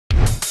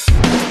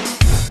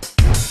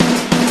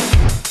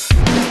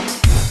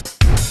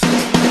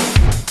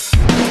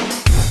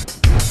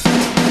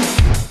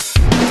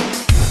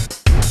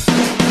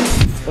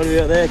we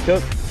got there,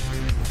 Cook?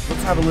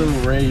 Let's have a little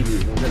read here.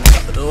 We're going to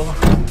shut the door,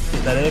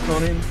 get that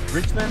aircon in.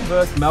 Richmond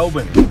versus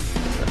Melbourne.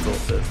 That's all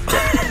it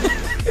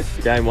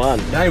says. Game one.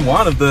 Game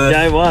one of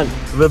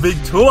the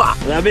big tour.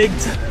 The big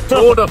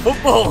tour de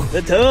football.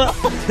 The tour.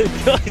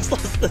 He's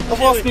lost the I've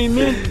lost me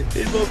mint.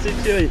 He's lost his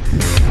chewy.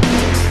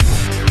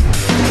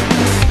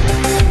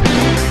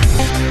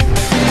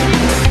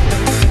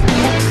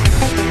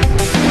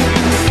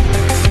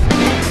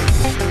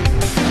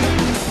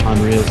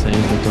 Unreal scenes,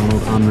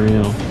 MacDonald,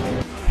 unreal.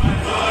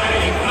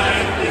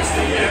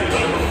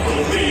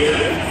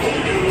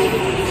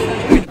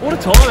 What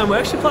a time, and we're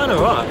actually playing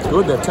alright.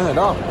 Good, they've turned it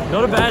up.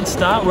 Not a bad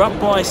start, we're up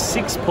by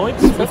 6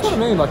 points. That's what I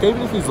mean, like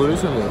even if he's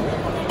losing them,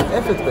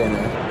 effort's been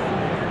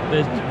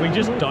there. We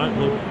just don't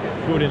look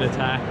good in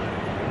attack.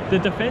 The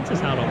defence has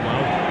held on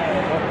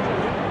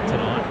well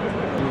tonight.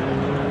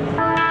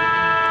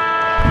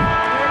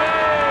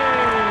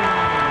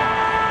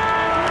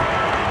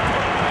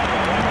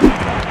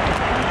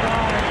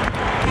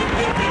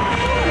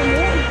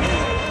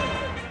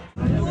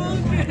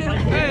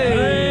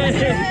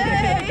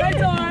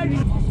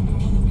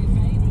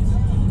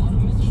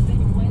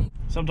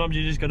 Sometimes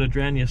you just got to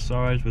drown your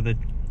sorrows with a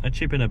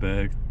chip and a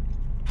burg.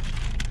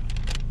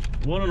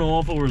 What an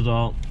awful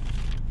result.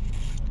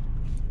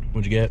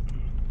 What'd you get?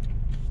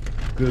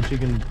 Good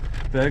chicken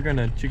burger and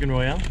a chicken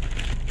royale.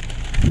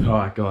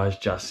 Alright guys,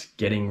 just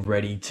getting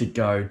ready to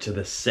go to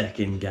the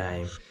second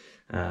game.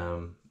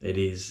 It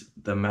is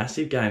the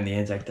massive game, the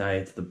Anzac Day.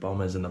 It's the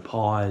Bombers and the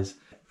Pies.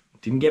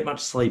 Didn't get much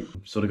sleep.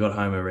 Sort of got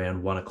home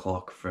around 1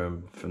 o'clock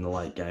from the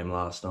late game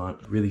last night.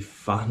 Really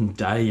fun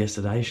day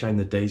yesterday. Shame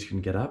the D's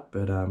couldn't get up,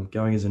 but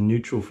going as a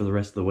neutral for the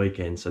rest of the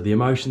weekend. So the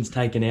emotion's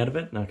taken out of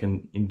it, and I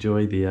can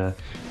enjoy the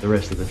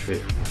rest of the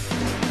trip.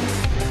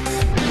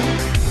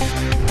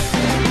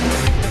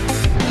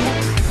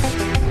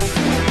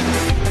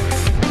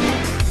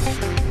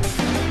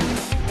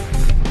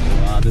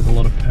 There's a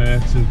lot of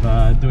perks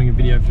of doing a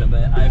video for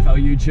the AFL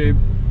YouTube.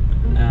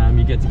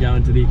 You get to go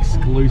into the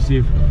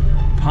exclusive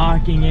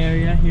parking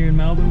area here in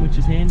Melbourne, which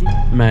is handy.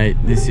 Mate,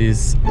 this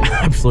is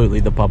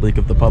absolutely the public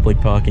of the public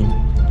parking.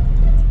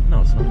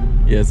 No, it's not.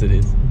 Yes, it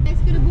is.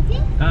 Let's get a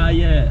booking?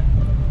 Yeah.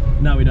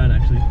 No, we don't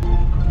actually.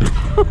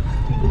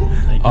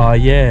 Oh,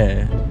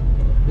 yeah.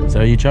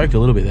 So you choked a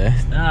little bit there.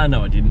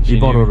 No, I didn't. You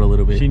bottled a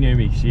little bit. She knew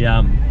me. She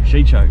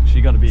choked. She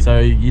got a bit. So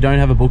you don't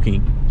have a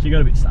booking? She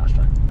got a bit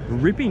starstruck.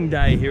 Ripping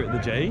day here at the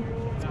G.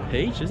 It's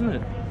peach, isn't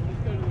it?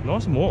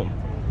 Nice and warm.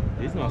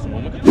 It is nice and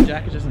warm. I got the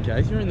jacket just in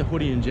case. You're in the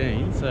hoodie and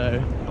jeans,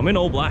 so I'm in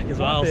all black as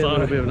well. So a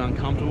little bit of an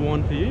uncomfortable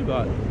one for you,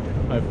 but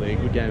hopefully a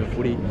good game of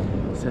footy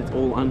sets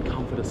all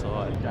uncomfort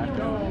aside.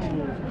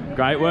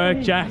 Great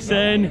work,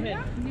 Jackson.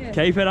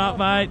 Keep it up,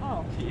 mate.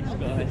 Cheers,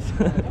 guys.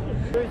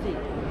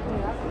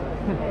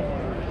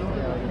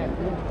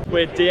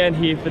 We're down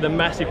here for the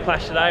massive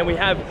clash today, and we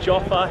have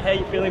Joffa. How are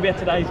you feeling about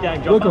today's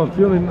game, Joffa? Look, I'm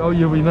feeling, oh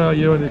yeah, we know,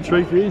 you know what the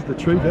truth is, how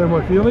am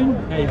I feeling?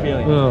 How are you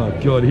feeling? Oh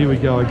God, here we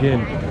go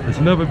again. It's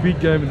another big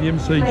game at the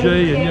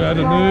MCG, and you know,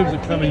 the nerves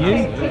are coming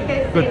in,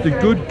 but the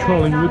good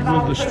Collingwood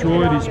will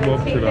destroy this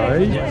mob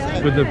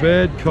today, but the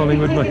bad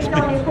Collingwood makes me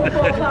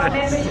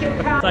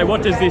So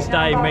what does this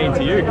day mean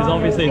to you? Because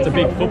obviously it's a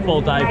big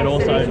football day, but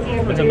also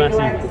it's a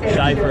massive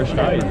day for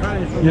Australia.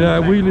 You know,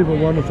 we live a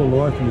wonderful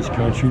life in this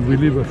country, we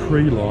live a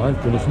free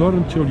life, and it's not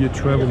until you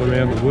travel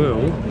around the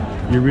world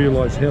you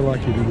realise how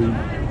lucky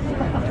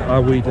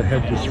are we to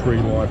have this free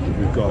life that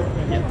we've got.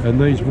 And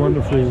these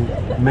wonderful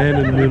men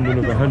and women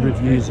of 100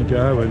 years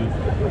ago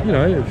and, you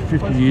know,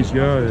 50 years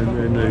ago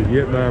and the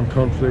Vietnam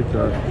conflict,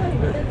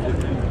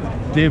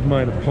 they've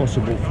made it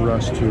possible for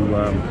us to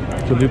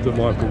live the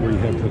life that we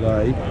have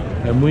today,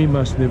 and we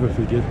must never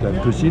forget that,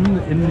 because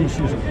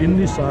in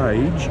this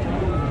age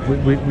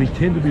we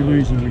tend to be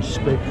losing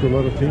respect for a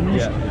lot of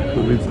things,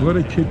 but we've got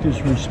to keep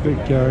this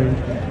respect going.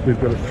 We've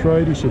got to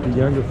throw this at the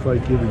younger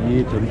folk every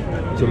year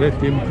to let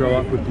them grow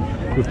up with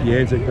the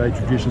Anzac Day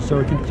tradition, so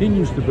it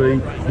continues to be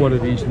what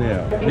it is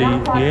now. The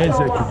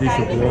Anzac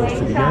tradition belongs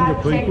to the younger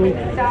people,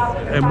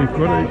 and we've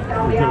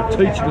got to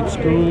teach it at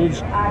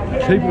schools,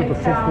 keep it at the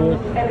football,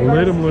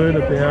 let them learn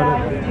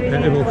about it,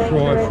 and it'll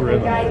thrive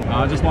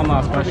forever. Just one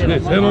last question.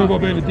 Yes, how long have I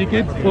been a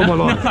dickhead? All my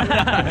life.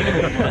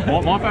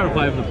 My favourite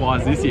player for the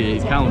Pies this year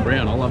is Callum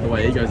Brown. I love the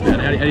way he goes about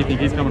it. How do you think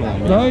he's coming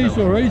along? No, he's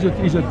all right.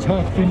 He's a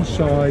tough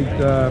inside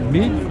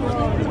mid.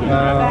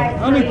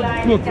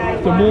 Look,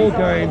 the more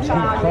games he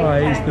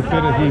plays, the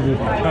better he will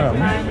become.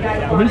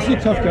 I mean, it's a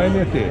tough game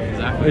out there.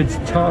 Exactly. It's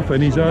tough,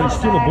 and he's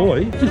still a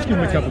boy. Just give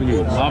him a couple of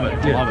years. Love it,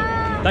 love it.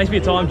 Thanks for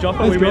your time,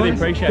 Joffa. We really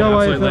appreciate it.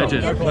 Absolute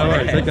legend. No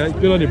worries, okay.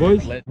 Good on you,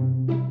 boys.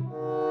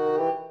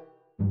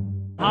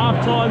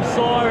 Half-time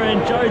siren.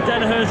 Joe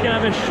Danaher's going to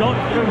have a shot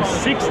from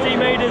 60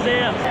 metres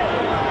out.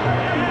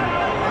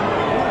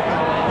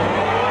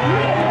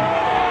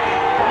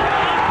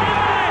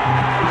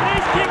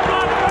 He's kicked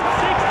one from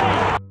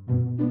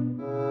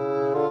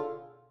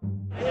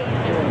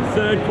 60.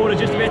 Third quarter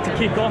just about to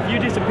kick off. You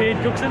disappeared,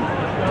 Cookson.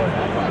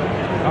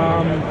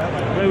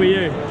 Where were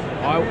you?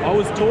 I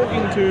was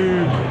talking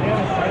to, I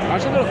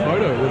actually got a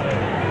photo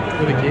with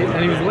for the kid,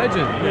 and he was a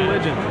legend.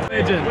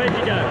 Legend. Where'd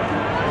you go?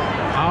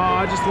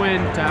 Oh, I just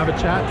went to have a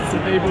chat to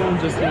some people and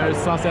just, you know,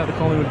 suss out the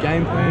Collingwood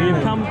game plan.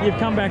 You've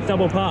come back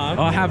double park.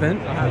 I haven't.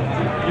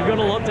 You've got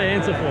a lot to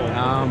answer for.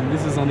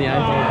 This is on the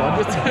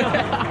AFL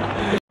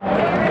budget.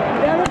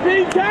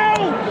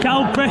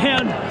 Cal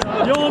Brown,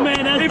 your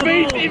man has the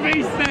ball. If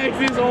he snags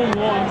this on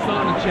what, I'm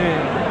starting to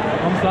chant.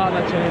 I'm starting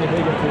to chant a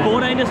bigger thing.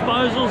 14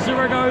 disposals,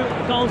 0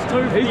 goals, 2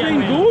 for He's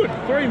been good.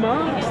 3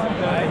 marks.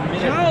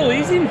 Cal,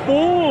 he's in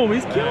form.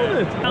 He's killed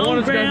it. I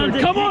wanted to go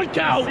through. Come on,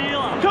 Cal.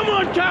 Come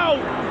on, Cal.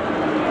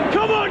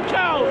 Come on,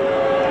 Cal.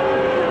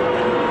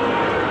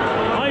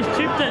 Oh, he's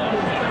chipped it.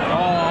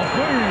 Oh,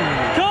 boom.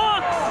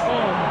 Cox!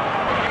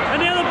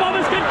 And now the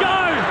Bombers can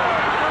go.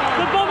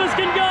 The Bombers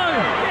can go.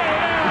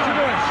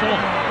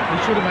 He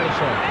should have had a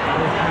shot.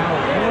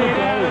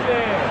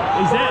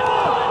 Is that?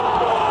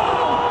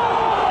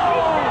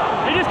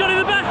 He just got in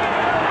the back.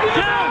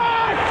 Cal!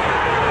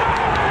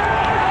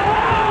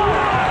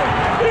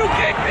 He'll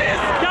kick this.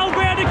 Cal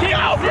Brown to kick.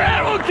 Cal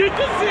Brown will kick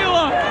the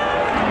sealer.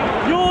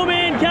 Your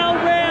man, Cal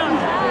Brown.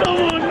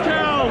 Come on,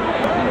 Cal.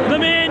 The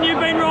man you've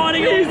been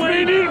riding all He's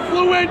week. been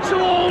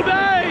influential all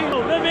day.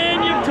 The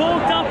man you've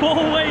talked up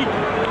all week.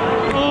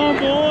 Oh,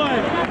 boy.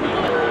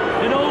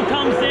 It all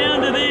comes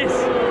down to this.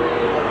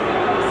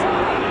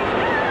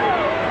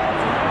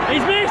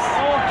 He's missed.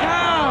 Oh,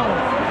 Cal.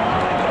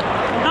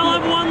 They'll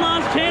have one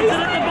last chance at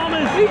it, the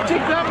Bombers. He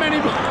kicked that many.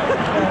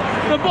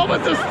 The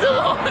Bombers are still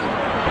on.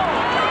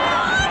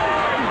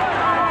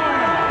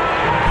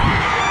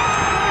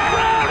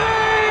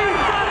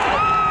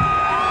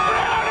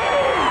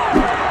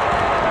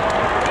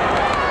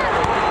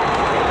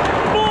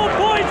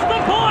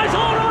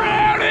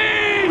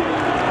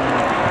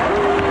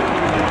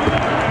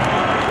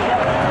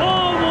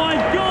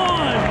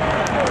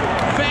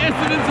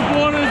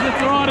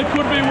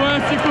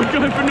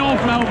 Go for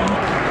North Melbourne.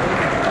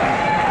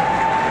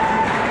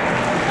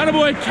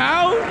 Attaboy,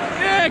 Cal.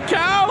 Yeah,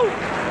 Cal.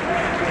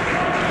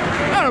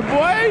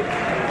 Attaboy.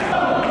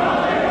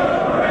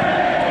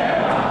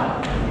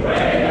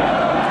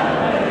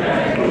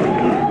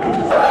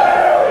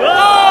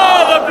 Oh,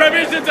 the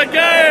provisions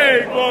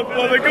again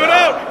for the good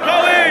old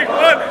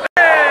Collingwood.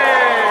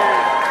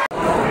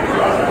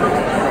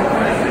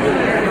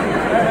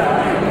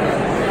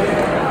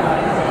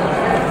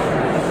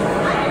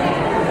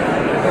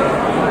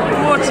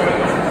 What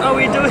are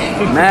we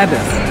doing?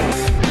 Madness.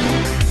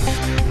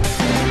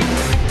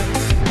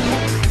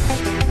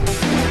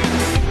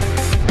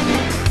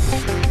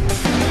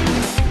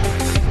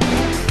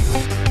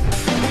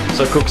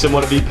 So Cookson,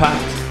 what have you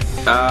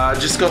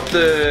packed? Just got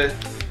the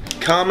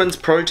Carmen's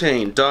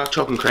Protein Dark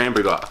Chocolate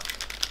Cranberry Bar.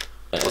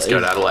 Let's go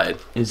to Adelaide.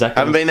 Is that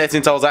Haven't been there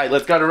since I was 8.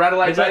 Let's go to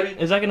Adelaide, baby.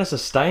 Is that going to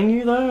sustain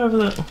you though over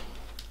the?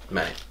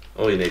 Mate,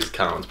 all you need is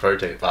Carmen's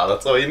Protein Bar.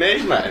 That's all you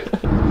need, mate.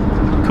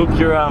 Cook,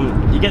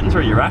 you're getting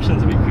through your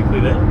rations a bit quickly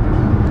there.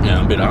 Yeah,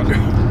 I'm a bit hungry.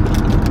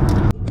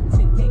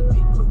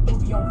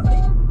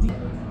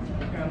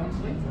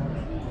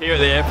 Here at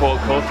the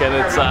airport, Cook, and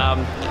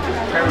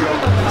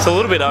it's a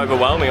little bit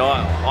overwhelming.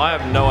 I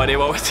have no idea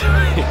what we're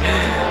doing.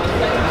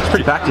 It's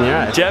pretty packed in here,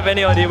 eh? Do you have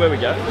any idea where we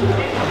go?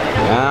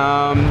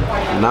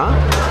 Nah.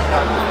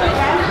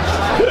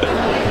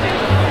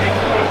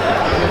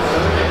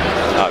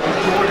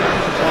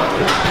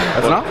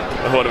 That's enough?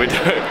 What do we do?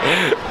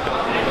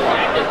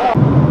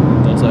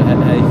 So how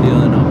you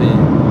feeling up here?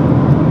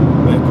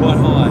 We're quite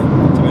high,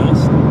 to be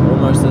honest.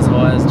 Almost as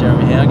high as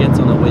Jeremy Howe gets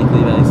on a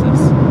weekly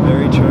basis.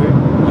 Very true.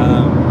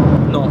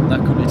 Not that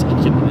could be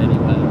taken in any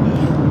way.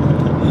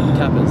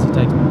 Cappers, it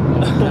takes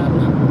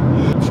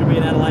Should be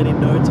in Adelaide in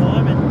no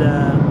time and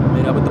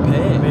meet up with the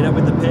pair. meet up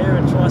with the pair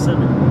and try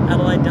some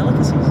Adelaide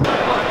delicacies.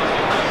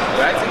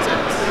 Great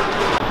success.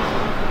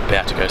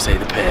 About to go see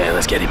the pair.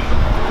 Let's get him.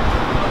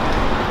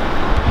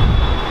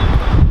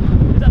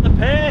 Is that the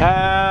pair?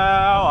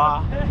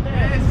 Howe.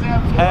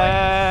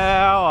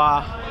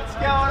 Howe. What's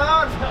going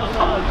on?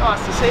 Oh,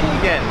 nice to see you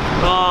again.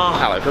 Oh,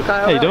 Hello, Cook.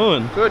 how you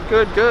doing? Good,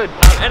 good, good.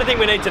 Anything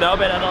we need to know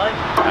about Adelaide?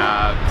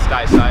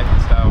 Stay safe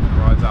and stay off the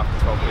roads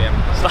after 12 p.m.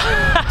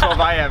 12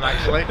 a.m.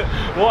 actually.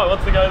 Why?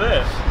 What's the go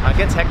there? It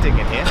gets hectic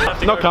in here.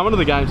 Not coming to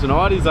the game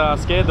tonight. He's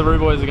scared the Roo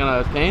boys are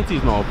going to pants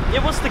his mob.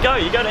 Yeah, what's the go?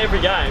 You go to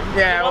every game.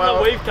 Yeah, the one well,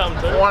 that we've come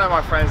to. One of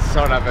my friends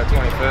decided to have her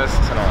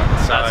 21st tonight,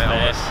 so That's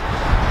fair.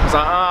 I was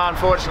like, oh,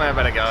 unfortunately I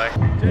better go.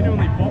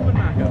 Genuinely popping,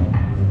 Macca.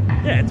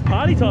 Yeah, it's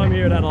party time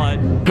here at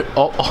Adelaide.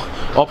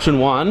 Option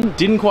 1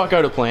 didn't quite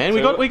go to plan.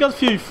 We got a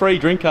few free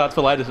drink cards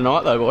for later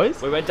tonight though,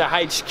 boys. We went to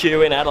HQ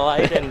in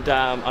Adelaide and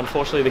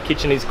unfortunately the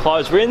kitchen is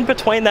closed. We're in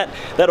between that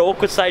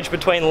awkward stage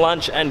between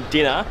lunch and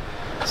dinner.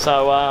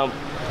 So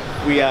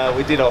We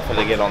did offer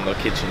to get on the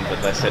kitchen,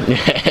 but they said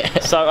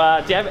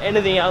so do you have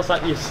anything else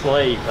up your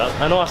sleeve?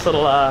 A nice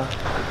little a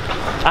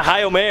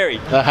Hail Mary.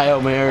 The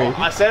Hail Mary.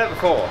 I said it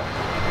before.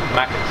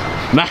 Macca's.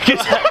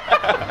 Macca's.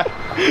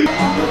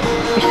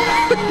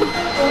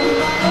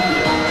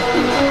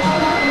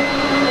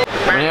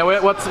 Now,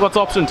 what's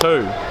option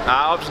 2?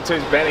 Option 2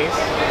 is Benny's,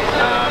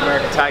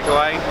 American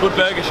takeaway. Good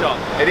burger shop.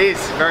 It is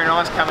very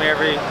nice. Coming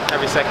every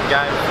second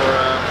game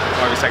for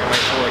every second week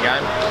before the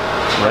game.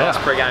 Wow. It's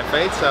pre-game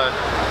feed, so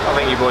I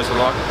think you boys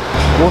will like it.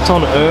 What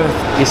on earth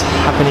is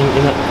happening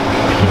in that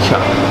picture?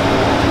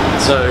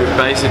 So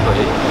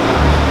basically,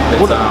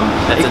 it's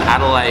an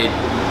Adelaide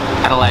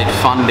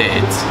fun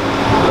dance.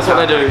 That's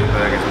what they do.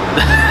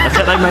 That's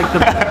how they make the.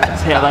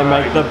 That's how they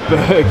make the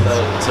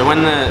burgers. So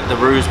when the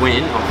Roos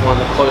win, I'm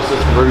the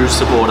closest Roos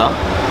supporter,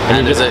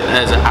 and there's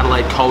an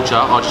Adelaide culture.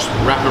 I just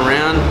wrap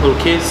around, little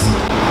kiss.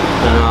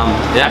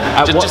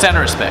 Just out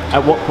of respect.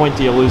 At what point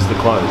do you lose the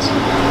clothes?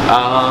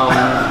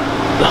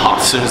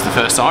 As soon as the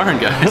first siren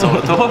goes, I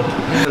would have thought.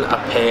 A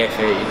pair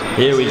feed.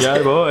 Here we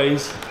go,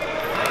 boys.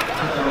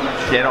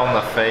 Get on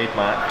the feed,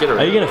 mate. Get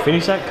Are you going to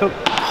finish that, Cook?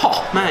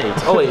 Oh, mate.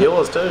 I'll eat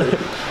yours too.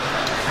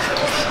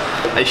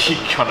 They should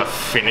kind of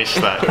finish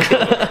that.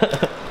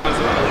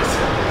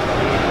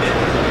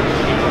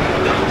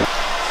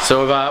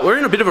 So we're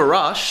in a bit of a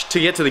rush to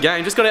get to the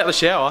game. Just got out of the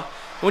shower.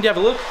 Want you have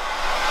a look?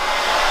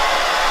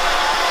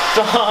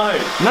 Don't.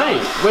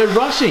 Mate, we're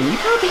rushing. You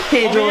can't be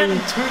here doing 2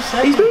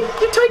 seconds.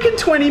 You're taking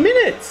 20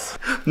 minutes.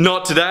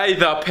 Not today,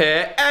 the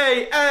pair.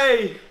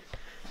 Hey.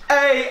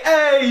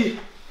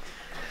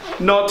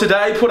 Not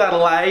today, put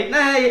Adelaide.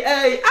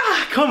 Hey.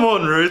 Ah, come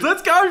on, Ruth.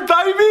 Let's go,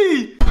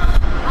 baby.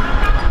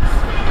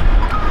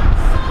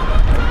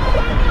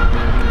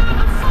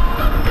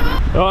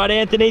 Alright,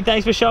 Anthony,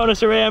 thanks for showing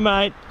us around,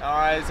 mate.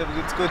 Alright, so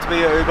it's good to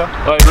be at Uber.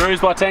 Wait, Roos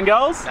by 10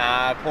 goals?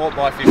 Nah, Port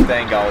by 15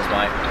 goals,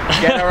 mate.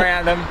 Get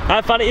around them.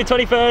 Have fun at your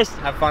 21st.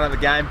 Have fun at the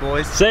game,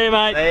 boys. See you,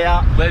 mate. See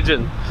ya.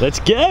 Legend. Let's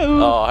go.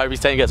 Oh, I hope his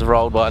team gets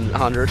rolled by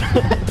 100.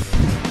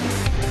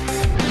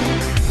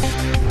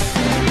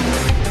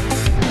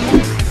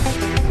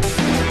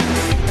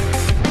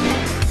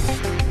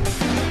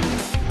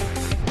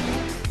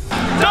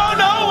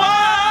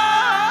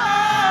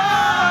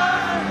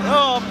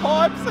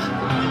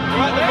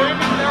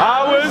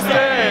 I was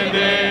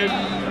standing.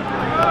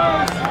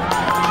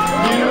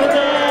 You were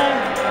there.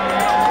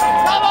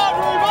 Come on,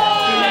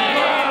 Ruben!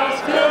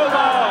 Still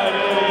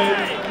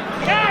hiding.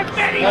 And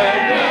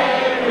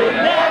they would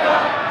never.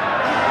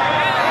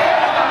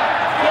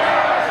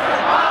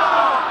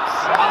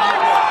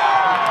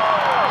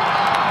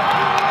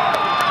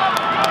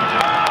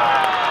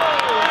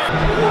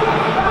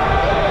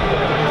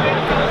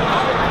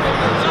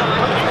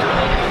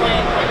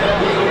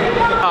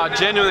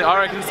 Genuinely, I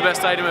reckon it's the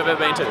best stadium I've ever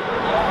been to.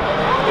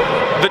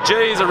 The G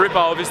is a ripper,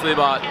 obviously,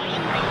 but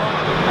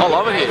I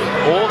love it here.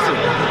 Awesome.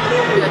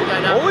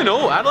 All in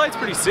all, Adelaide's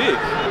pretty sick.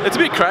 It's a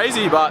bit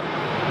crazy, but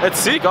it's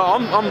sick.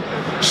 I'm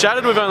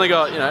shattered. We've only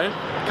got, a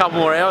couple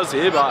more hours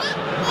here, but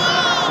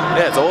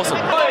yeah, it's awesome.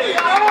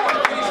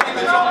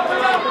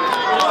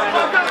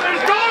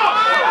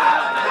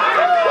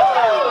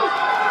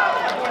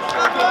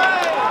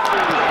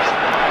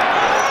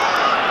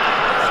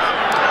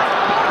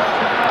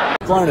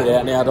 Blown it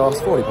out now, Doss.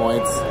 40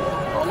 points.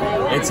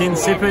 It's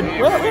insipid. We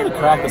had a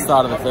crack at the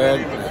start of the third.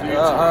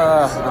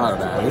 I don't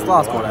know. This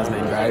last quarter hasn't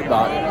been great,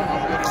 but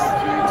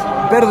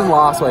better than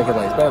last week at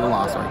least. Better than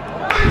last week.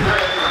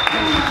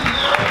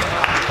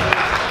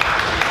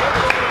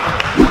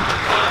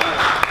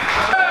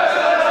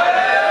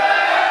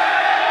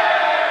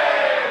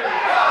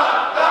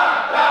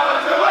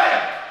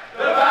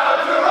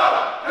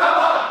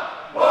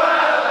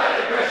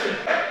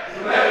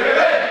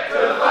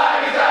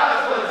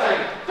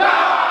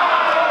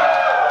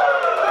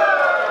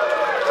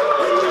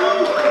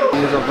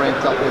 I've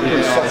ramped up everything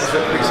else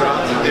in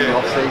the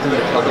off-season, but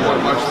I think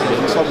most of it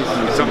is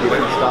obviously some good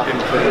stuff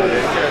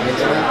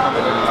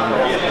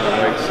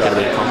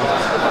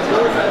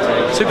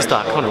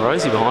Superstar Connor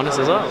Rosie behind us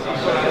as well.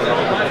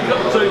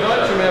 Two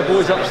votes from our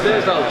boys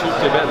upstairs. They'll talk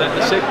to you about that in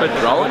a sec, but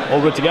Rolling.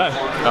 All good to go.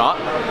 Alright.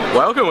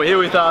 Welcome, we're here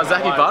with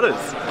Zachy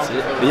Butters.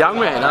 The young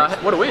man.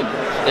 What a win.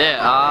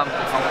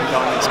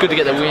 Yeah, it's good to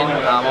get the win.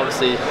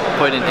 Obviously,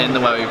 probably didn't end the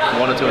way we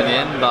wanted to in the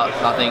end, but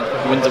I think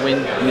win's a win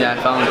in the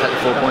AFL and take the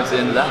 4 points at the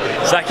end of that.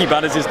 Zachy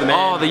Butters is the man.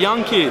 Oh, the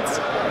young kids.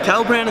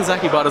 Cal Brown and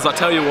Zachy Butters, I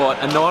tell you what,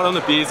 a night on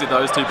the beers with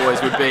those two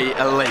boys would be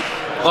elite.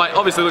 Like,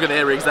 obviously look at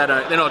their rigs, they're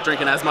not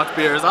drinking as much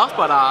beer as us,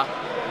 but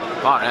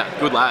yeah,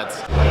 good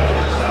lads.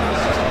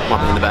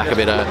 Might be in the back a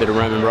bit of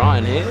Roman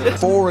Bryan here.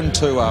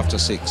 4-2 after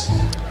 6.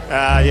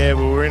 Yeah,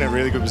 well, we were in a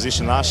really good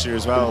position last year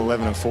as well,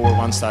 11-4 at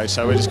one stage,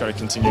 so we just got to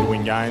continue to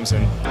win games.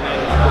 And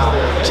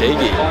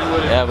cheeky,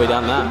 how have we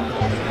done that?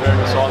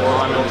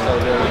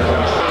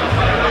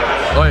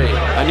 Oi,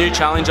 a new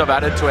challenge I've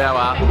added to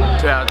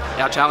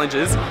our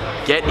challenges.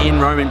 Get in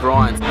Roman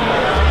Bryan's.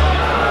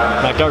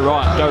 Mate, go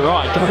right, go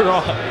right, go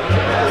right.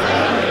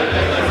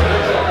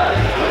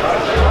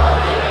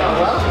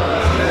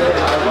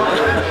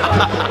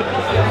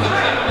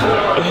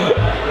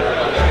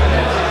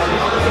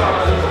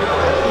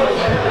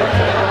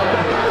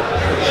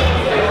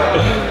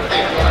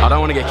 I don't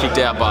want to get kicked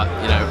out, but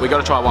we got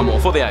to try one more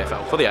for the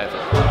AFL. For the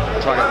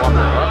AFL. Try and get one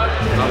more, right?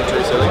 Not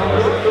too silly.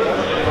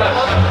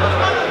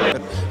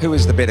 Who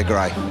is the better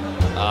grey?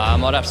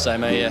 I'd have to say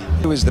me, yeah.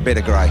 Who is the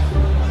better grey?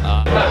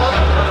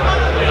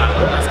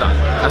 That's done.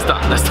 That's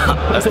done. That's done.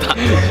 That's done.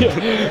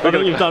 I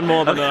think you've done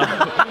more than enough.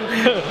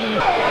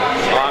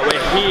 Alright, we're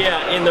here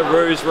in the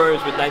Ruse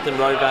rooms with Nathan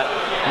Rovat.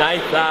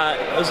 Nath,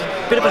 it was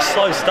a bit of a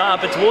slow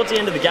start, but towards the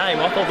end of the game,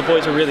 I thought the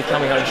boys were really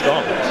coming home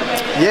strong.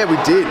 Yeah, we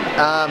did.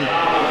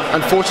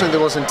 Unfortunately, there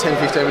wasn't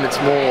 10-15 minutes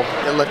more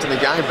left in the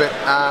game, but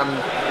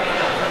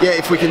yeah,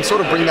 if we can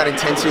sort of bring that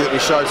intensity that we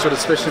showed, sort of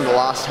especially in the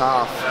last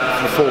half,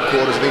 for 4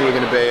 quarters, I think we're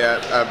going to be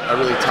a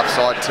really tough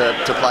side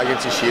to play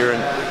against this year, and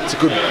it's a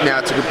good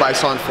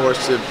baseline for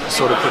us to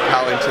sort of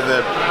propel into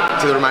the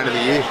remainder of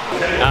the year.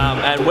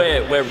 And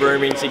we're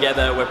rooming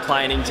together, we're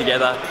planning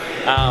together.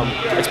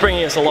 It's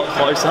bringing us a lot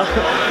closer.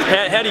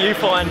 How do you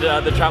find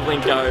the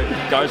travelling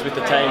goes with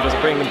the team? Does it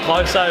bring them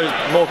closer?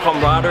 More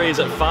camaraderie? Is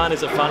it fun?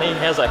 Is it funny?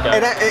 How's that go?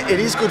 It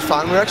is good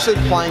fun. We're actually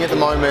playing at the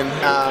moment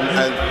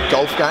a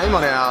golf game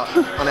on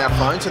our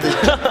phone. So there's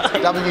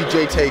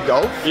WGT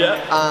Golf.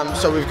 Yeah.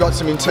 So we've got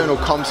some internal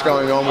comps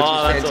going on, which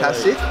is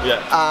fantastic. Yeah.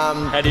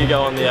 How do you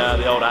go on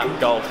the old app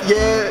golf?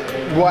 Yeah.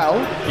 Well.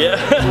 Yeah.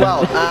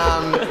 Well.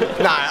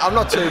 No, I'm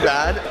not too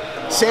bad.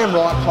 Sam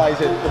Wright plays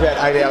it about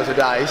 8 hours a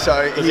day,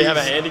 so does he have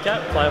a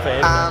handicap? Play off a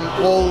handicap?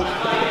 Well,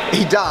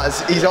 he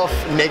does. He's off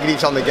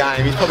negatives on the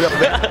game. He's probably off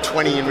about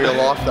 20 in real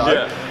life though.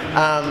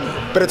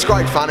 Yeah. But it's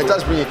great fun. It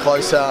does bring you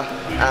closer,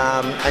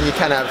 and you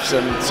can have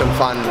some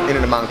fun in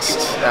and amongst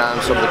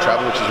sort of the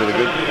travel, which is really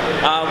good.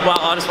 Well,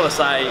 I just want to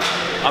say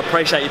I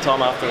appreciate your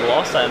time after the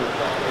loss, and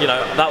you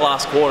know that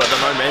last quarter,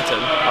 the momentum.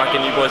 I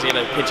reckon you boys are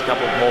going to pitch a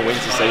couple more wins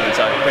this season.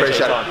 So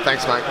appreciate your time.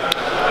 Thanks, mate.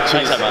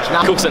 Thanks so much.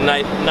 Cooks and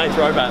Nate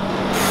Rovat.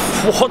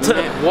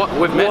 What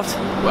we've met?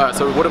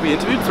 So what have we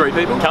interviewed? 3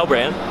 people. Cal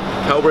Brown,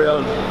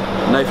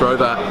 Nate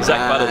Rovat,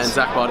 Zach Butters. and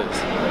Zach Butters.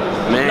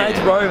 Man. Nate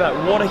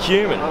Rovat, what a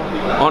human.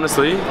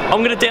 Honestly,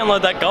 I'm going to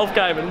download that golf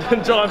game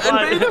and try and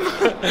play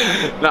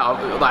it.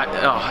 No, like,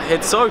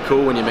 it's so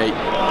cool when you meet.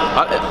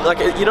 Like,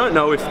 you don't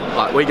know if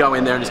like we go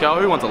in there and just go, oh,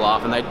 who wants to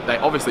laugh? And they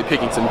obviously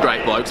picking some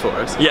great blokes for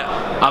us. Yeah.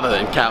 Other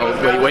than Cal,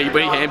 we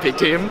handpicked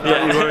him.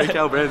 Yeah.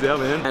 Cal Brown's our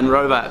man. And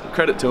Rovat,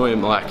 credit to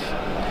him, like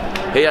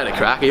he had a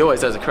crack. He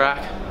always has a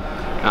crack.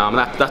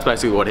 That's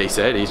basically what he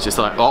said. He's just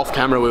like, off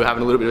camera we were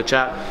having a little bit of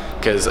chat,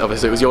 because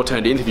obviously it was your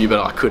turn to interview, but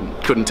I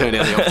couldn't turn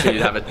down the opportunity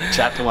to have a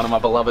chat to one of my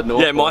beloved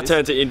North Yeah, my boys.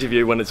 turn to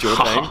interview when it's your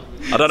team.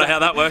 I don't know how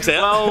that works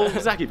out. Well,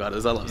 Zachy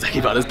Butters, I love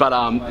Zachy Butters, but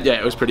yeah,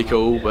 it was pretty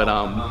cool. But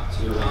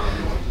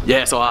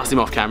yeah, so I asked him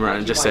off camera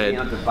and just said,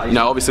 you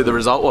know, obviously the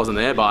result wasn't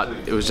there, but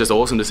it was just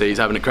awesome to see he's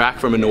having a crack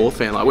from a North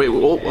fan. Like we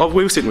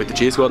were sitting with the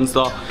cheer squad and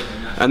stuff,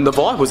 and the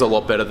vibe was a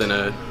lot better than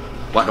a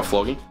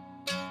flogging.